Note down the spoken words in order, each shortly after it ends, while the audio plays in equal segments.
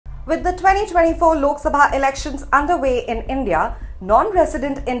With the 2024 Lok Sabha elections underway in India,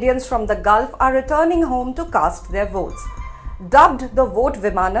 non-resident Indians from the Gulf are returning home to cast their votes. Dubbed the Vote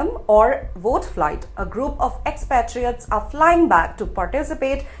Vimanam or Vote Flight, a group of expatriates are flying back to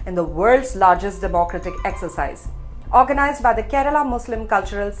participate in the world's largest democratic exercise. Organized by the Kerala Muslim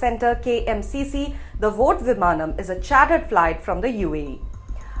Cultural Centre KMCC, the Vote Vimanam is a chartered flight from the UAE.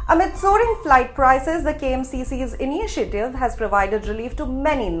 Amid soaring flight prices, the KMCC's initiative has provided relief to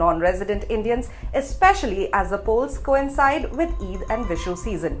many non-resident Indians, especially as the polls coincide with Eid and Vishu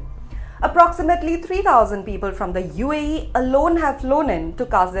season. Approximately 3,000 people from the UAE alone have flown in to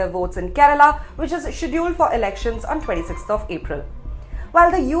cast their votes in Kerala, which is scheduled for elections on 26th of April.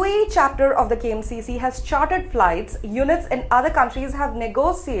 While the UAE chapter of the KMCC has chartered flights, units in other countries have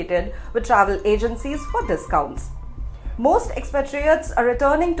negotiated with travel agencies for discounts. Most expatriates are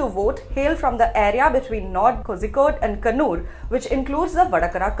returning to vote hail from the area between North Kozhikode and Kannur, which includes the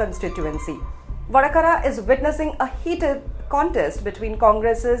Vadakara constituency. Vadakara is witnessing a heated contest between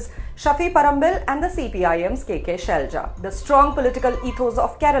Congress's Shafi Parambil and the CPIM's KK Shelja. The strong political ethos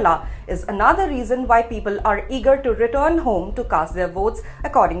of Kerala is another reason why people are eager to return home to cast their votes,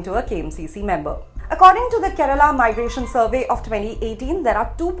 according to a KMCC member. According to the Kerala Migration Survey of 2018, there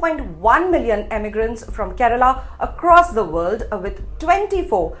are 2.1 million immigrants from Kerala across the world, with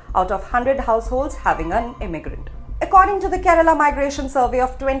 24 out of 100 households having an immigrant. According to the Kerala Migration Survey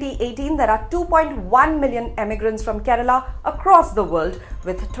of 2018, there are 2.1 million immigrants from Kerala across the world,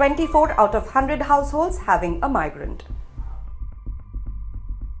 with 24 out of 100 households having a migrant.